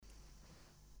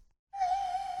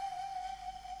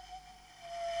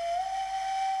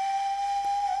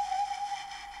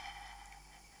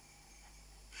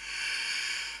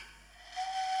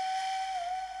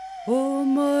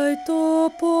mai tō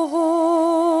poho,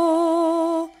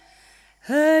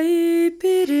 hei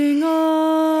piringa.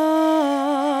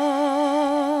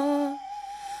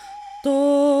 Tō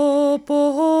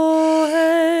poho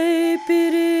hei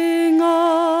piringa,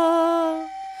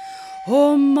 ho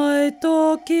mai tō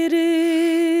kiri,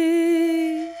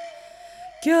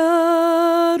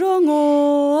 kia rongo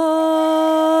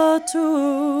atu.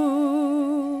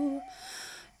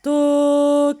 Tō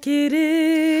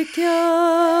kiri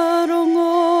kia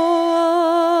rongo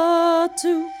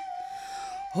atu,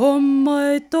 ho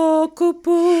mai tō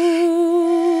kupu,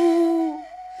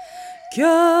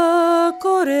 kia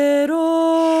korero.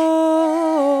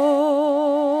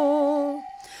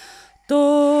 Tō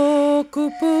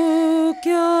kupu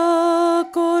kia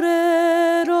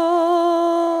korero,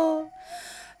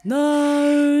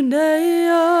 nau nei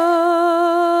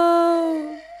au,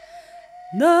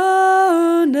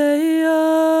 nau nei au,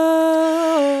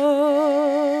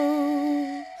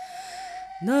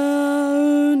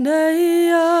 nau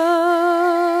nei au.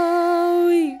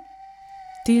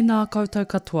 Tēnā koutou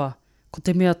katoa, ko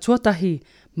te mea tuatahi,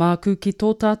 māku ki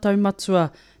tō tātou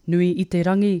matua, nui i te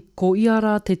rangi, ko ia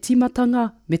rā te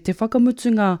timatanga me te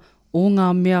whakamutunga o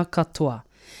ngā mea katoa.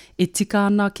 E tika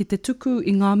ana ki te tuku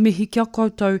i ngā mihi kia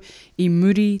koutou i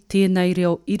muri tēnei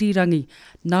reo irirangi.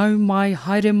 Nau mai,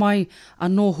 haere mai,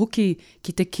 anō hoki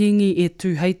ki te kingi e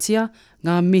tūheitia,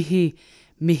 ngā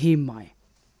mihi mai.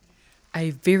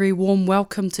 A very warm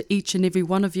welcome to each and every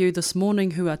one of you this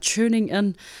morning who are tuning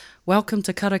in. Welcome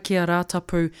to Karakia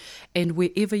Rātapu, and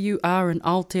wherever you are in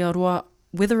Aotearoa,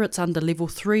 whether it's under level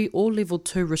 3 or level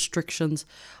 2 restrictions,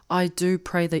 I do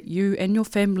pray that you and your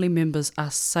family members are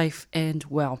safe and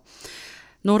well.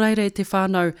 Nō reira e te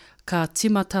whānau, ka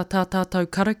timata tā tātou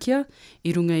karakia,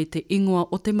 i runga i te ingoa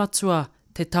o te matua,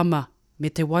 te tama, me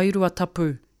te wairua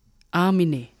tapu.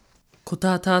 Āmine. Ko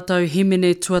tā tātou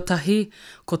himene tuatahi,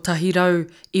 ko tahirau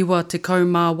iwa te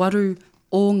kaumāwaru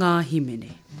o ngā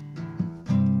himene.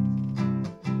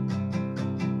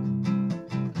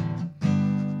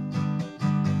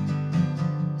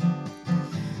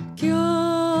 Kia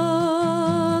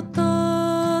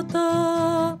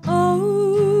tata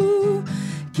au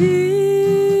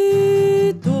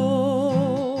ki tō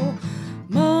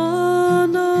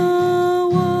manawa,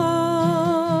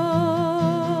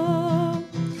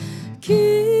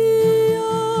 kia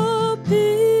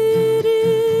piri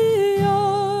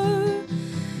au,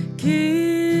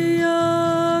 kia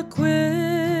koe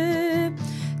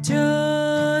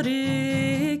tariki.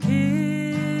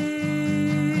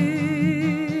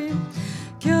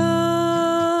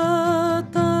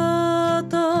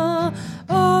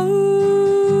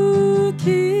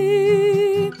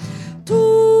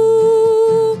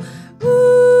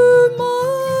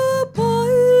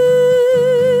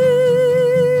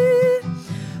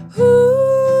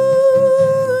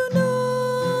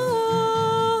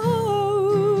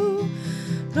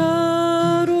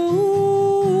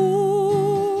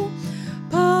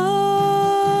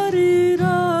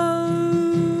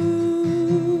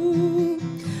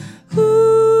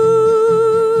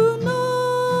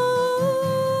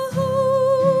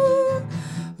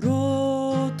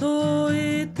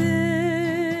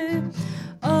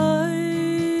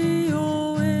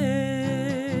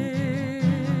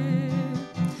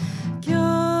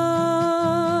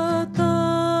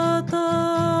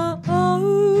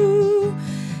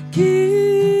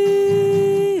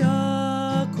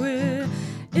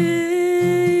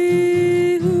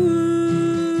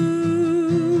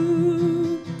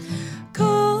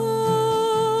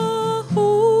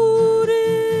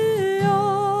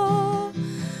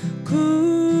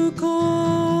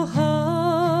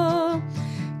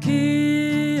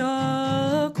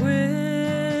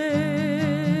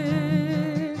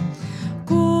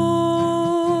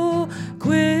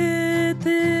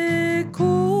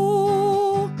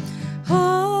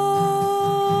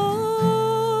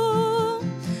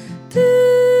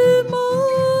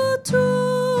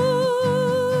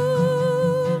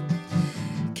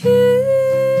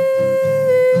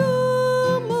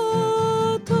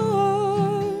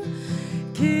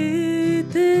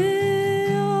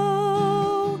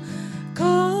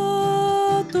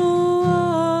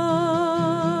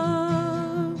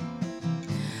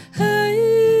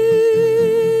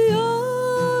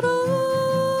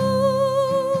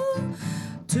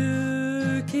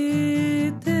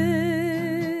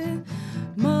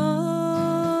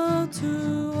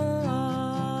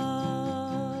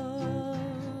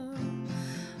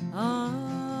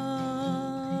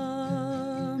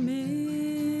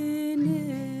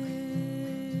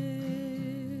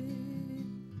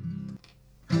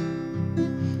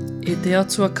 E te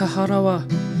atua kaharawa,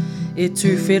 E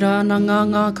tūwhera ana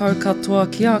ngā katoa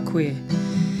ki a koe.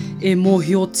 E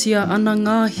mōhiotia ana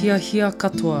ngā hia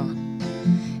katoa.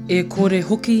 E kore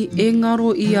hoki e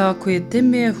ngaro i a koe te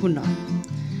mea huna.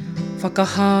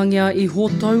 Whakahāngia i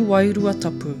hotou wairua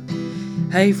tapu.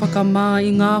 Hei whakamā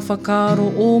i ngā whakaaro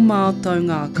o mātou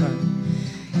ngākau.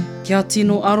 Kia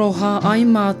tino aroha ai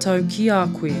mātou ki a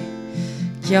koe.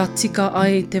 Kia tika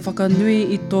ai te whakanui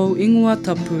i tō ingoa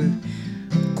tapu.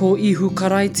 Ko ihu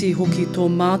karaiti hoki tō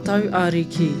mātou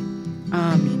ariki.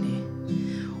 Āmine.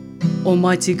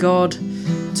 Almighty God,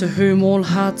 to whom all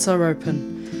hearts are open,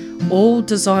 all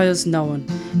desires known,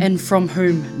 and from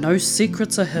whom no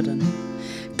secrets are hidden,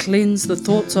 cleanse the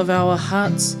thoughts of our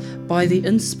hearts by the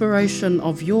inspiration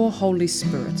of your Holy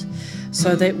Spirit,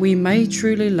 so that we may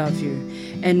truly love you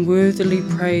and worthily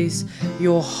praise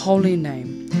your holy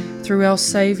name, through our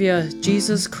Saviour,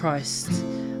 Jesus Christ.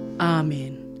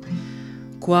 Amen.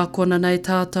 Kua kona nei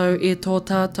tātou e tō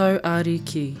tātou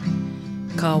ariki.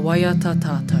 Ka waiata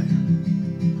tātou.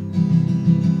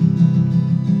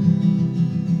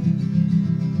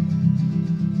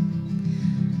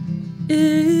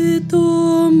 E tō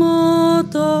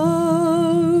mātou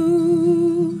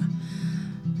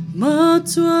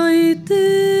matua i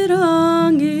te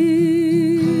rangi.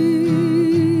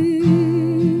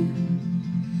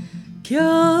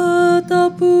 Kia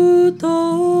tapu tō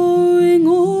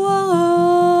ingoa.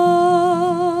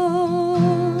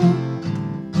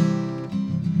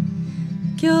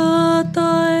 Kia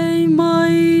tai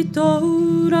mai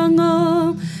tauranga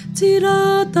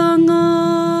tiratanga.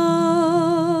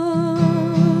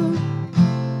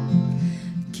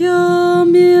 Kia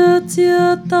mea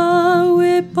tia tau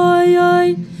e pai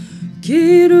ai ki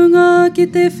runga ki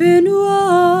te whenua.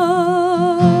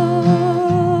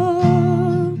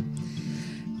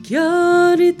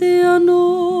 Kia rite anō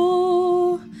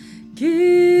ki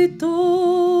tō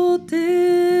te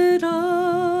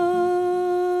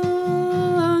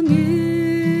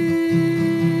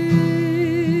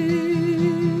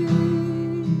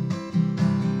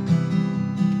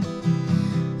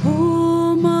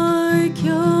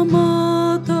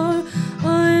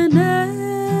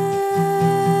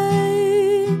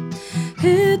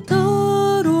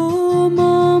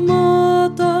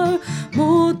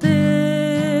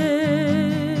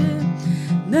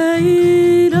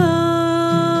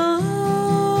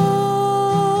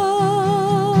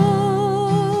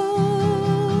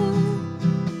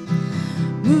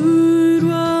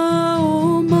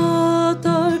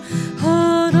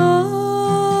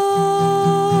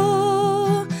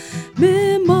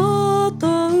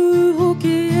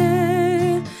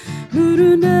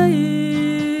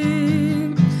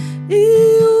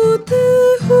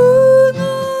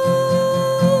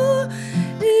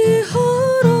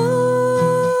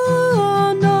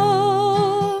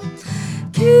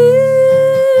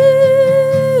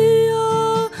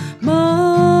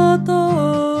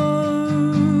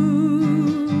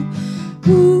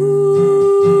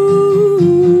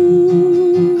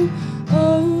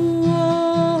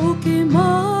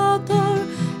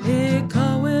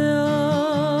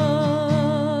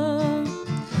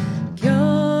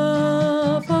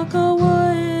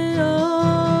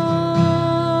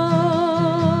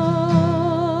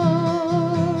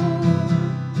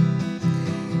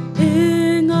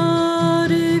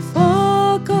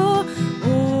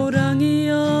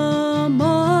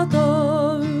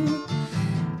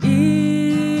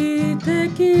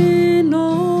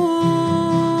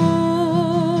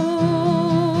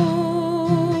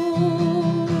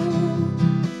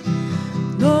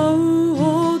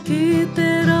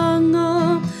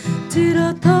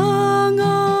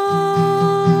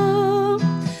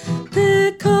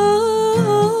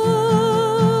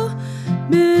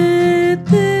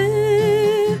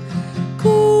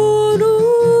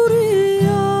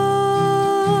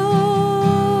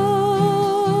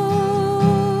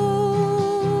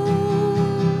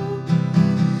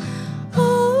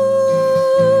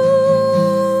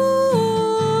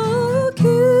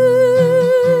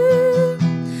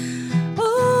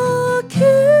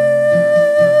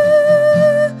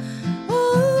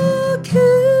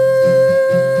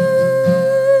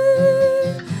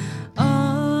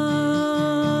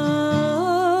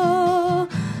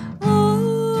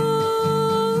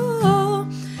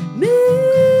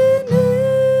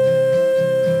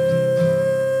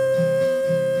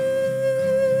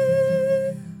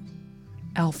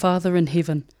Our Father in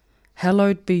heaven,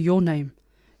 hallowed be your name.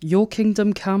 Your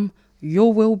kingdom come,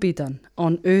 your will be done,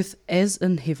 on earth as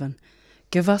in heaven.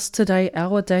 Give us today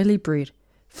our daily bread.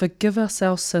 Forgive us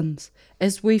our sins,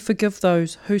 as we forgive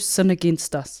those who sin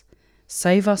against us.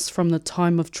 Save us from the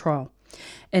time of trial,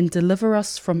 and deliver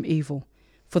us from evil.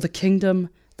 For the kingdom,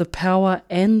 the power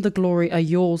and the glory are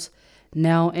yours,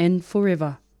 now and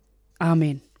forever.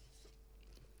 Amen.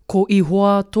 Ko I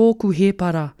hoa tōku he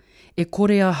para, e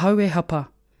kore a hau e hapa.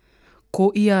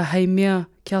 Ko ia hei mea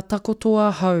kia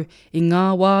takotoa hau i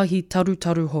ngā wāhi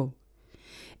tarutaru hou.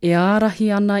 E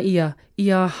ārahi ana ia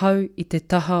hau i te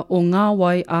taha o ngā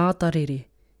wai ātarere.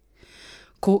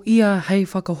 Ko ia hei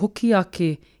whakahoki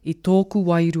ake i tōku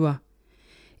wairua.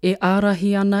 E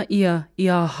ārahi ana ia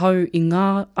hau i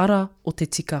ngā ara o te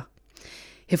tika.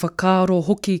 He whakaaro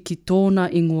hoki ki tōna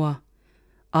ingoa.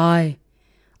 Ai,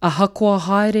 a hakoa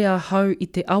haere a hau i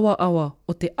te awa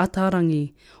o te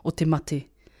atarangi o te mate.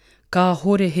 Ka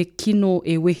hore he kino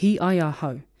e wehi ai a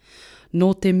hau.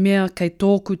 Nō te mea kei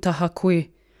tōku taha koe,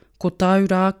 ko tāu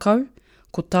rākau,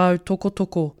 ko tāu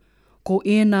tokotoko, ko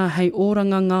ēnā hei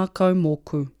oranga ngākau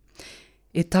mōku.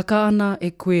 E taka ana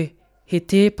e koe he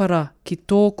tēpara ki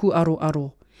tōku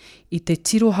aro, i te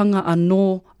tirohanga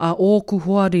anō a ōku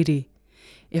hoariri.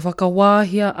 E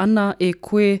whakawāhia ana e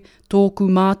koe tōku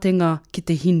mātenga ki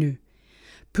te hinu.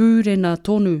 Pūrena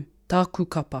tonu tāku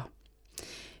kapa.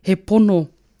 He pono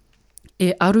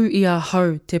e aru i a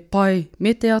hau te pai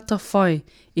me te ata whai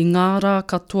i ngā rā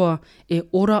katoa e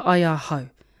ora ai a hau.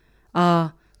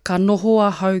 A ka noho a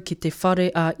hau ki te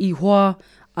whare a ihoa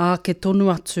a ke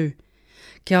tonu atu.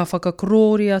 Kia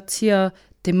whakakororia tia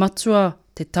te matua,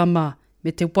 te tama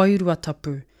me te wairua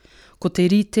tapu. Ko te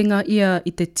ritenga ia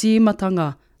i te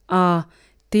tīmatanga a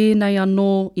tēnei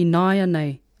anō i nāia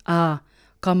nei. A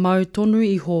ka mau tonu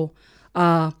iho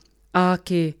a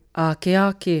ake.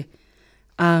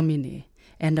 Āmine.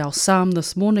 And our psalm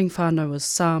this morning, whānau, is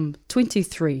Psalm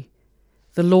 23.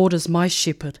 The Lord is my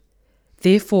shepherd,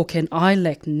 therefore can I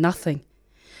lack nothing.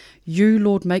 You,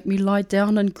 Lord, make me lie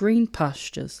down in green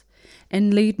pastures,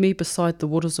 and lead me beside the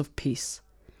waters of peace.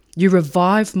 You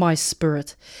revive my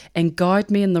spirit, and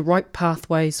guide me in the right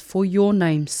pathways for your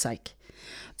name's sake.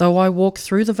 Though I walk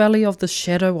through the valley of the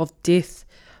shadow of death,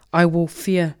 I will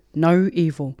fear no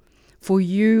evil, for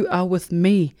you are with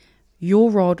me.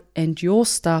 Your rod and your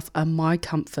staff are my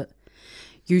comfort.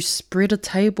 You spread a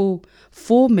table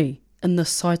for me in the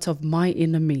sight of my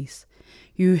enemies.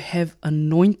 You have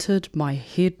anointed my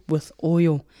head with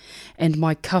oil, and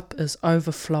my cup is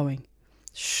overflowing.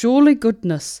 Surely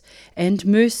goodness and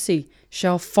mercy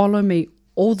shall follow me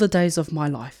all the days of my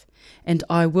life, and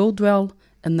I will dwell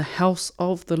in the house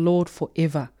of the Lord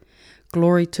forever.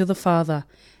 Glory to the Father,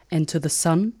 and to the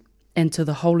Son, and to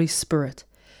the Holy Spirit,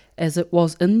 as it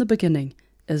was in the beginning,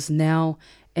 is now,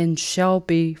 and shall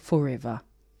be forever.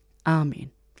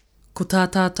 Amen. Ko tā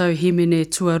tātou himene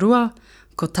tuarua,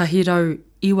 ko tahirau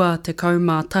iwa te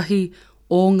kaumātahi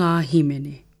o ngā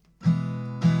himene.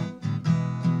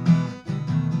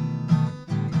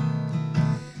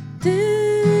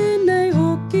 Tēnei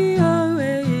hoki au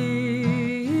e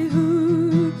ihu,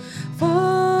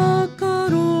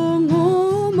 whakarongo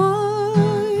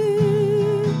mai,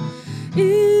 i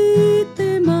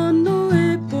te mano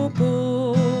e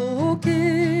popoke,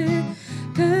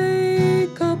 kei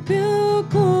ka pea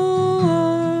ko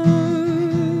au.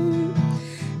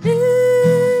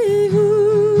 Ihu,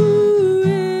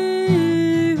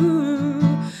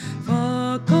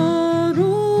 whakarongo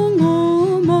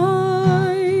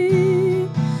mai,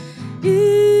 i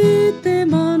te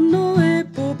mano e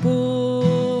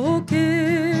popoke,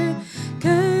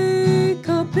 kei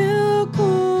ka pea ko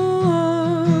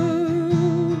au.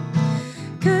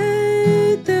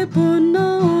 Kei te puna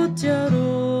o te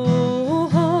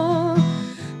aroha,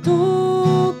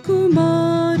 tōku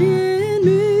mare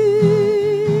nui,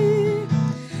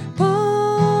 pā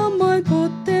mai ko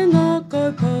te ngā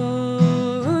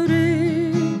kaupare,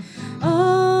 a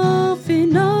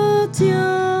whinatia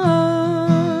au.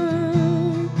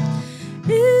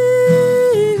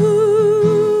 Ihu,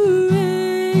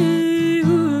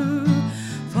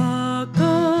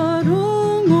 whakarongo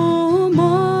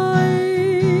mai,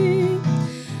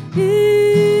 i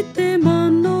te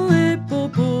mano e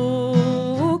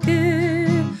popoke,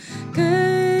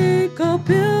 kei ka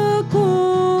pea ko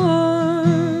au.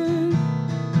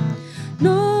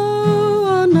 No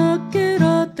anake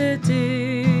rā te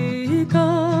tika,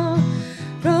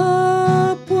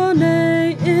 rapua nei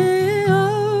e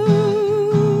au.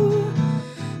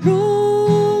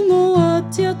 Rongo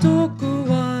atia tōku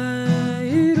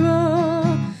wairua,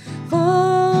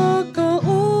 whakaorangia.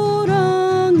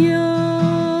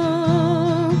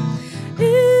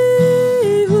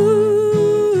 Ihu,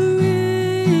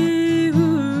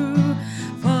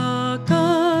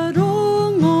 whakarongo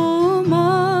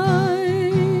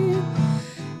mai,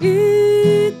 i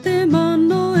te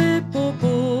mano e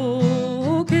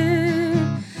popoke,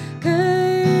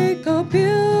 kei ka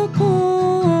pea ko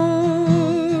au.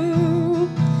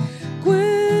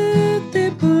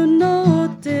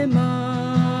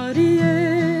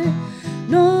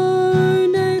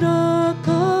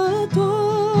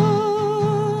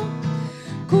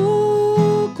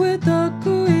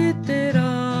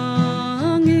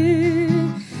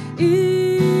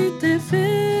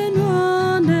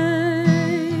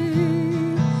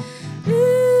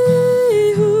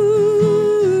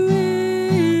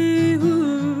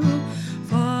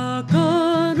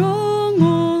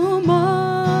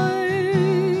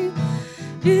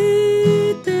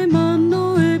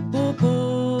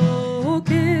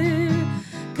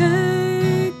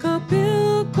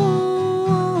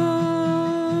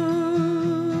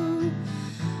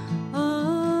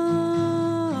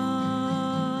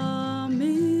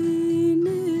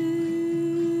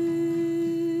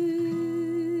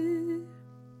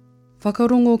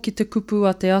 Whakarongo ki te kupu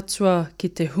a te atua ki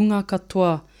te hunga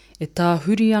katoa e tā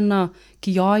huri ana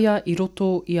ki aia i roto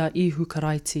i a ihu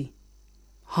karaiti.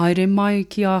 Haere mai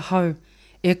ki a hau,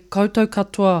 e koutou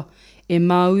katoa, e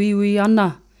mauiui ana,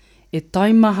 e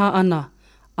taimaha ana,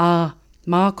 a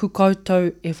māku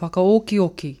koutou e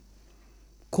whakaoki-oki.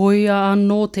 Koia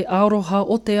anō te aroha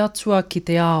o te atua ki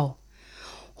te ao.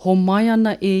 Ho mai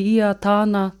ana e ia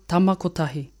tāna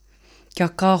tamakotahi. Kia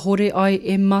kāhore ai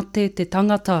e mate te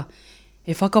tangata,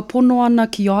 e whakapono ana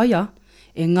ki aia,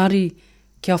 engari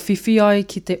kia whiwhi ai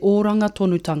ki te oranga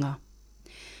tonutanga.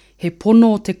 He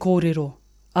pono te kōrero,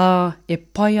 ā e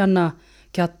pai ana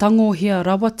kia tangohia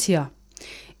rawatia,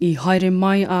 i haere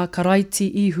mai a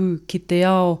karaiti ihu ki te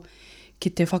ao, ki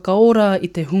te whakaora i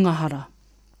te hungahara.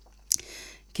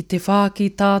 Ki te whāki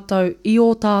tātou i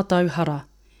o tātou hara,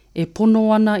 e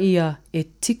pono ana ia e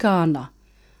tika ana,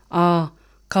 ā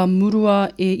ka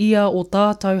murua e ia o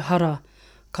tātou hara,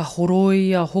 ka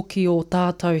horoia hoki o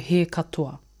tātou he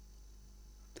katoa.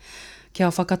 Kia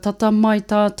whakatata mai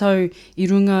tātou i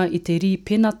runga i te ri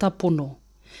penata pono.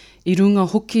 I runga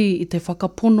hoki i te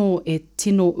whakapono e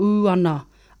tino ū ana,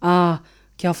 ā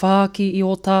kia whāki i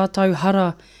o tātou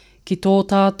hara ki tō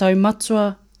tātou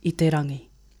matua i te rangi.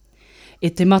 E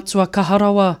te matua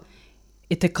kaharawa,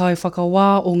 e te kai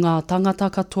whakawā o ngā tangata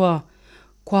katoa,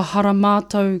 kua hara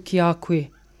mātou ki a koe,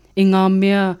 i ngā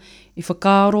mea i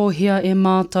whakaarohia e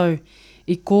mātou,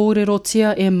 i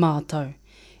kōrerotia e mātou,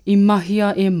 i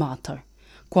mahia e mātou,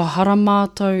 kua hara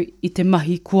mātou i te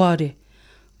mahi kuare,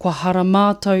 kua hara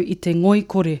mātou i te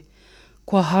ngoikore,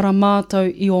 kua hara mātou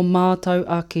i o mātou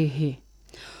ake he.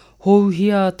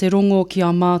 Houhia te rongo ki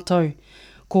a mātou,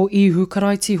 ko ihu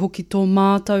karaiti hoki tō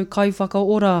mātou kai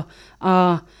whakaora,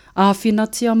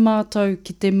 āwhinatia mātou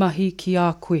ki te mahi ki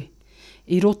a koe,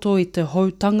 i roto i te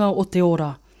hautanga o te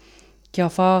ora, kia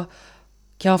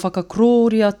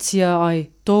whakakrōriatia ai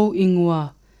tō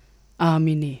ingoa.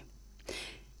 Āmine.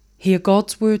 Hear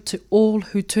God's word to all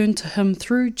who turn to him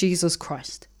through Jesus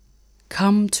Christ.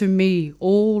 Come to me,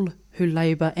 all who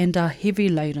labour and are heavy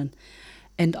laden,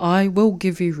 and I will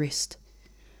give you rest.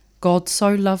 God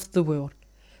so loved the world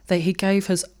that he gave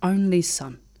his only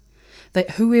Son,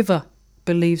 that whoever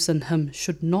believes in him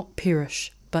should not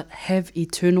perish, but have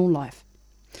eternal life.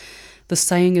 The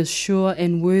saying is sure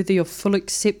and worthy of full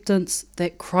acceptance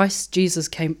that Christ Jesus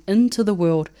came into the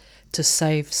world to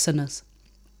save sinners.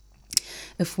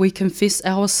 If we confess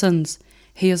our sins,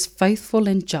 he is faithful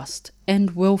and just,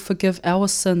 and will forgive our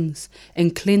sins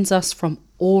and cleanse us from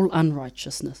all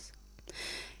unrighteousness.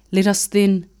 Let us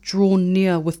then draw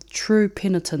near with true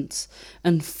penitence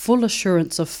and full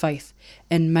assurance of faith,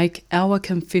 and make our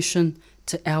confession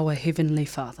to our Heavenly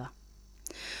Father.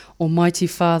 Almighty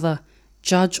Father,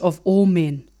 Judge of all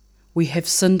men, we have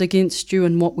sinned against you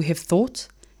in what we have thought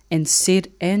and said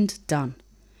and done.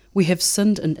 We have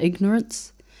sinned in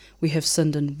ignorance, we have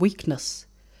sinned in weakness,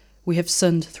 we have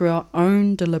sinned through our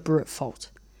own deliberate fault.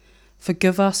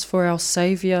 Forgive us for our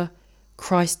Saviour,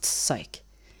 Christ's sake,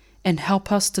 and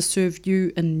help us to serve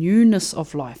you in newness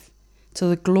of life, to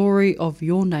the glory of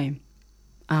your name.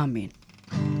 Amen.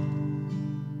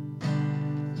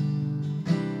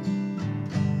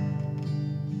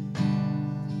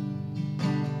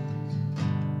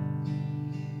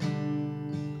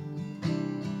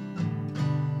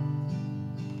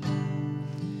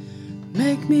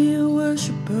 Make me a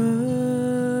worshipper,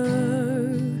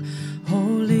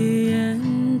 holy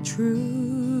and true.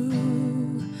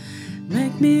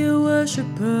 Make me a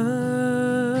worshipper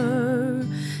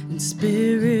in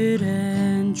spirit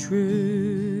and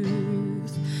truth.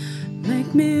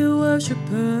 Make me a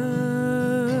worshipper,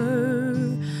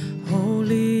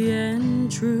 holy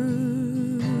and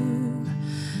true.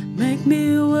 Make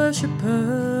me a worshipper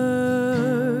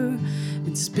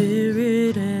in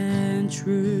spirit and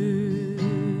truth.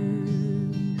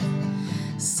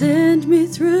 Send me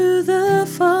through the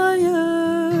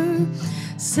fire,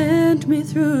 send me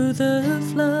through the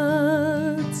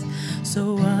floods,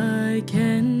 so I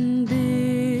can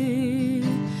be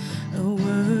a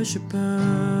worshipper.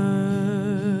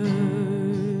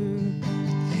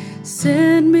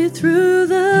 Send me through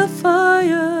the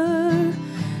fire,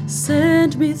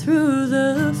 send me through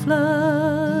the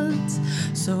floods,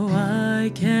 so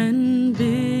I can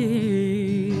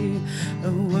be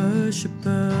a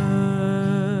worshipper.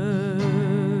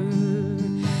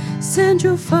 Send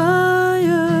your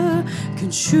fire,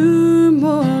 consume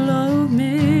all of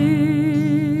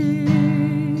me.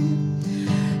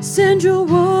 Send your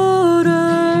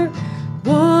water,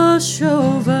 wash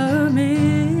over me.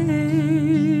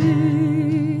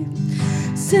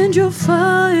 Send your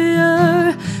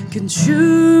fire,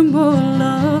 consume all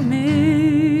of me.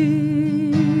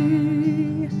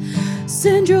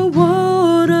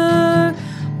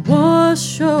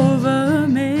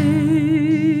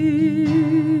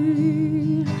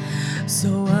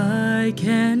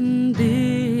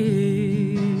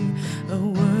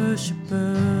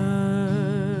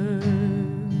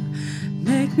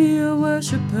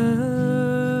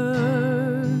 worshipper,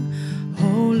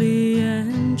 holy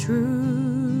and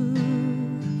true.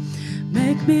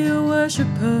 Make me a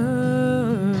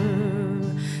worshipper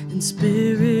in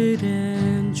spirit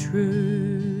and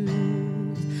truth.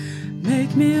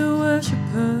 Make me a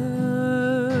worshipper,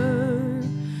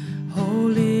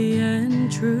 holy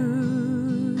and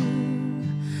true.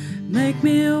 Make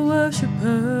me a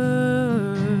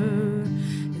worshipper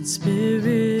in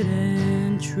spirit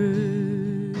and truth.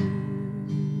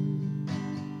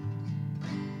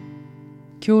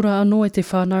 Kia ora anō e te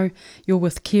whānau, you're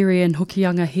with Kiri and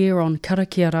Hukianga here on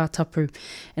Karakia Rātapu,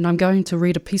 and I'm going to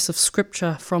read a piece of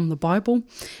scripture from the Bible,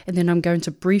 and then I'm going to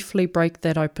briefly break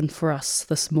that open for us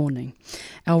this morning.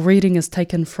 Our reading is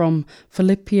taken from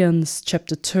Philippians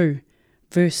chapter 2,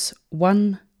 verse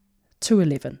 1 to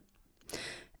 11.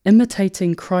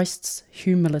 Imitating Christ's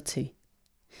humility.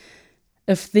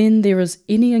 If then there is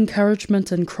any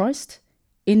encouragement in Christ,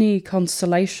 any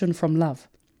consolation from love,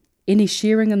 any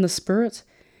sharing in the Spirit,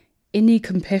 any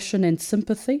compassion and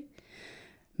sympathy,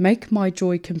 make my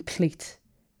joy complete.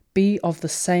 Be of the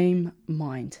same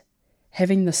mind,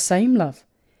 having the same love,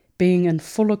 being in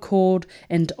full accord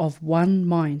and of one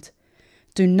mind.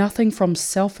 Do nothing from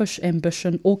selfish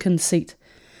ambition or conceit,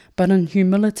 but in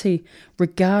humility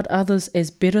regard others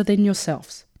as better than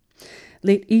yourselves.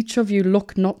 Let each of you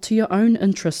look not to your own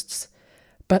interests,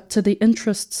 but to the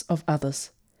interests of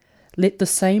others. Let the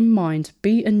same mind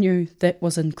be in you that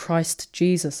was in Christ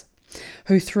Jesus,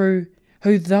 who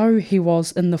though he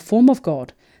was in the form of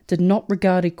God, did not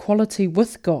regard equality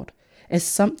with God as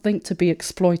something to be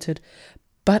exploited,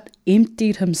 but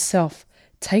emptied himself,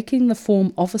 taking the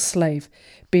form of a slave,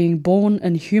 being born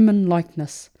in human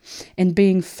likeness, and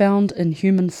being found in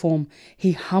human form,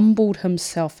 he humbled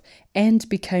himself and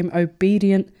became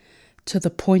obedient to the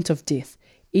point of death,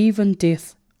 even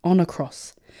death on a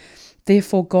cross.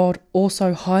 Therefore God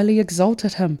also highly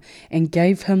exalted him and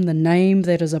gave him the name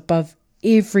that is above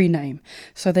every name,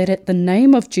 so that at the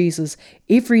name of Jesus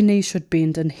every knee should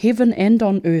bend in heaven and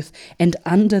on earth and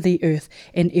under the earth,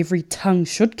 and every tongue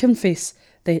should confess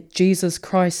that Jesus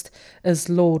Christ is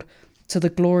Lord, to the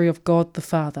glory of God the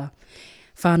Father.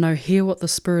 Whānau, hear what the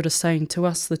Spirit is saying to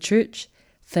us, the church.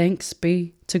 Thanks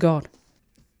be to God.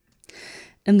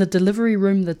 In the delivery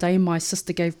room the day my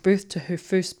sister gave birth to her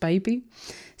first baby,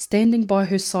 standing by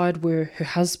her side were her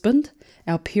husband,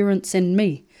 our parents and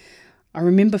me. I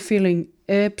remember feeling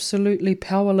absolutely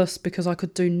powerless because I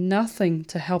could do nothing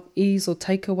to help ease or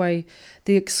take away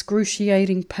the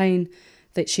excruciating pain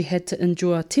that she had to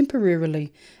endure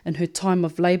temporarily in her time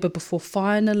of labour before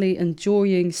finally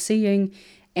enjoying seeing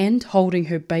and holding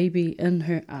her baby in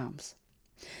her arms.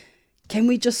 Can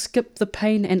we just skip the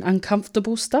pain and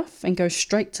uncomfortable stuff and go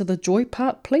straight to the joy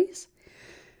part, please?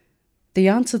 The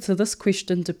answer to this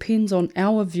question depends on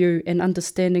our view and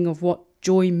understanding of what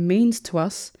joy means to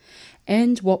us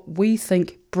and what we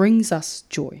think brings us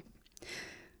joy.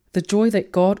 The joy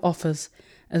that God offers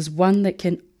is one that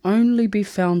can only be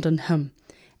found in Him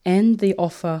and the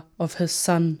offer of His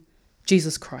Son,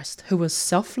 Jesus Christ, who is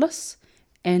selfless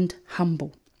and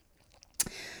humble.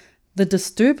 The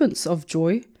disturbance of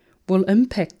joy will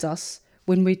impact us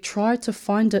when we try to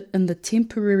find it in the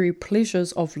temporary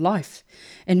pleasures of life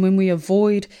and when we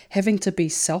avoid having to be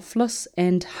selfless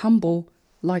and humble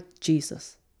like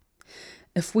Jesus.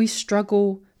 If we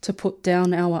struggle to put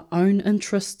down our own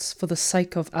interests for the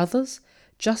sake of others,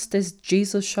 just as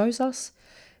Jesus shows us,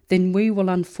 then we will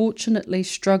unfortunately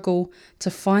struggle to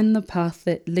find the path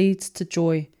that leads to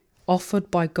joy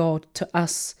offered by God to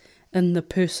us in the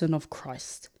person of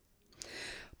Christ.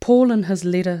 Paul, in his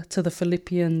letter to the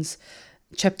Philippians,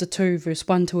 chapter 2, verse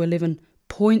 1 to 11,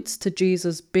 points to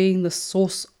Jesus being the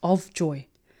source of joy.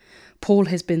 Paul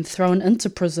has been thrown into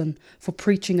prison for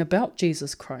preaching about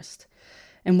Jesus Christ.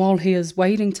 And while he is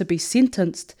waiting to be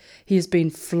sentenced, he has been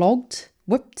flogged,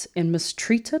 whipped, and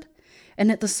mistreated.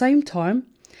 And at the same time,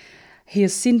 he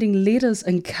is sending letters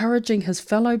encouraging his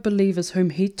fellow believers whom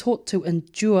he taught to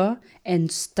endure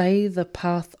and stay the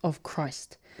path of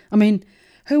Christ. I mean,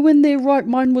 who in their right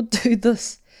mind would do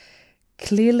this?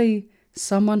 Clearly,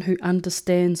 someone who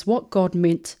understands what God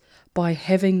meant by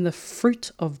having the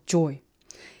fruit of joy.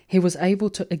 He was able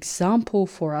to example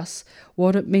for us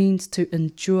what it means to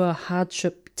endure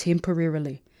hardship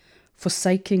temporarily,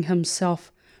 forsaking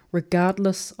himself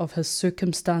regardless of his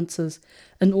circumstances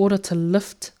in order to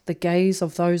lift the gaze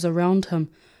of those around him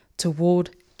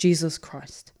toward Jesus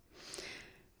Christ.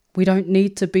 We don't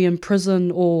need to be in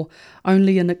prison or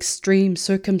only in extreme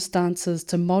circumstances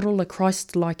to model a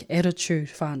Christ-like attitude,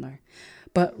 whānau.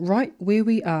 But right where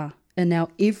we are in our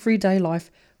everyday life,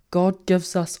 God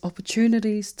gives us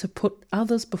opportunities to put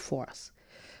others before us,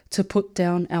 to put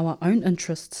down our own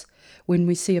interests when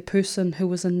we see a person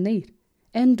who is in need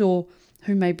and or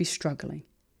who may be struggling.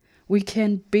 We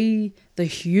can be the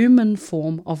human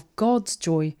form of God's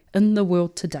joy in the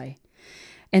world today.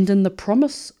 And in the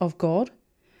promise of God,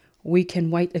 we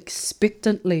can wait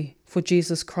expectantly for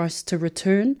Jesus Christ to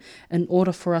return in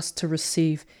order for us to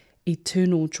receive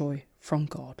eternal joy from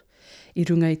God. I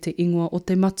runga i te ingoa o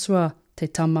te matua, te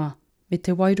tama, me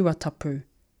te wairua tapu.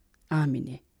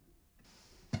 Āmine.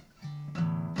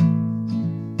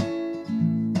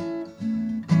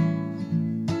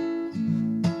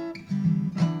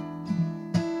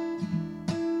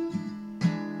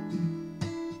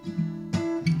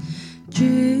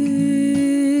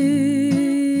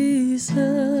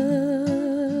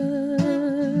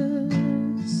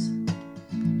 Jesus,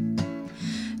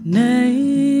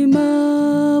 name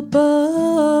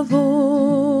above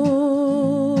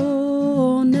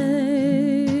all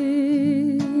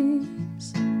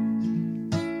names,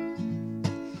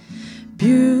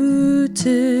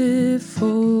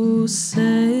 beautiful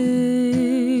Savior,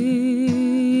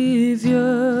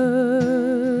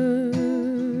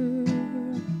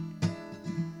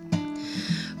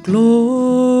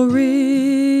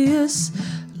 glorious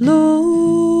Lord,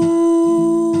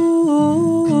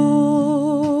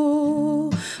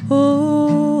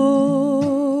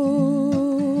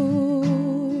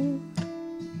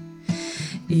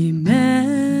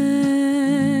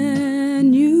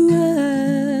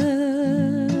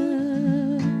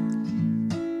 Emmanuel,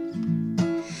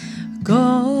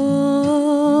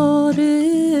 God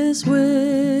is with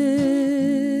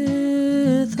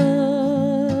us.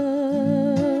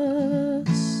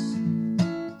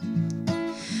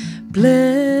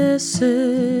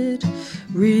 Blessed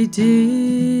Redeemer,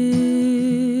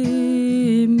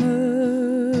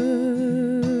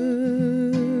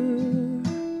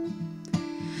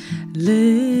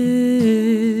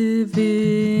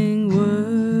 living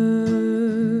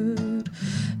Word,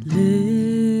 living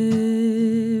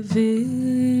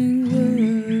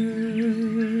Word.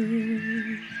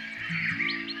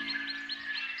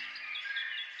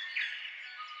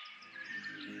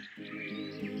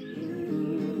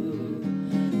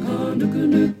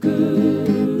 Kanukunuku,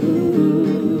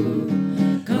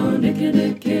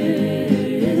 kanekeneke,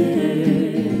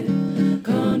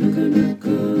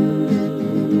 kanukunuku,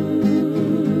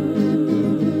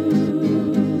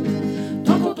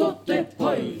 takotote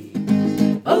pai,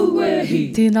 auehi.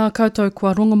 Tēnā koutou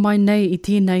kua ronga mai nei i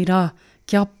tēnei rā,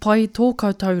 kia pai tō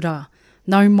koutou rā,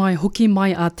 nau mai hoki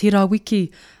mai a tira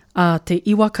wiki a te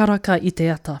iwakaraka i te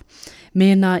ata.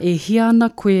 Mēnā e hia ana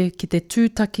koe ki te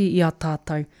tūtaki i a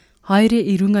tātou. Haere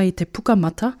i runga i te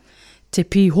pukamata, te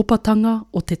pī hopatanga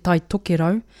o te tai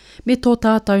tokerau, me tō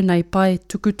tātou nei pai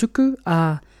tukutuku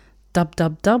a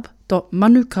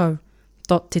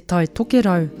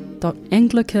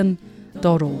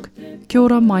www.manukau.tetaitokerau.anglican.org. Kia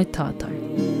ora mai tātou.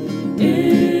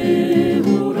 E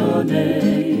ora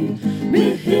nei,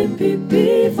 me he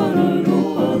pipi whararo.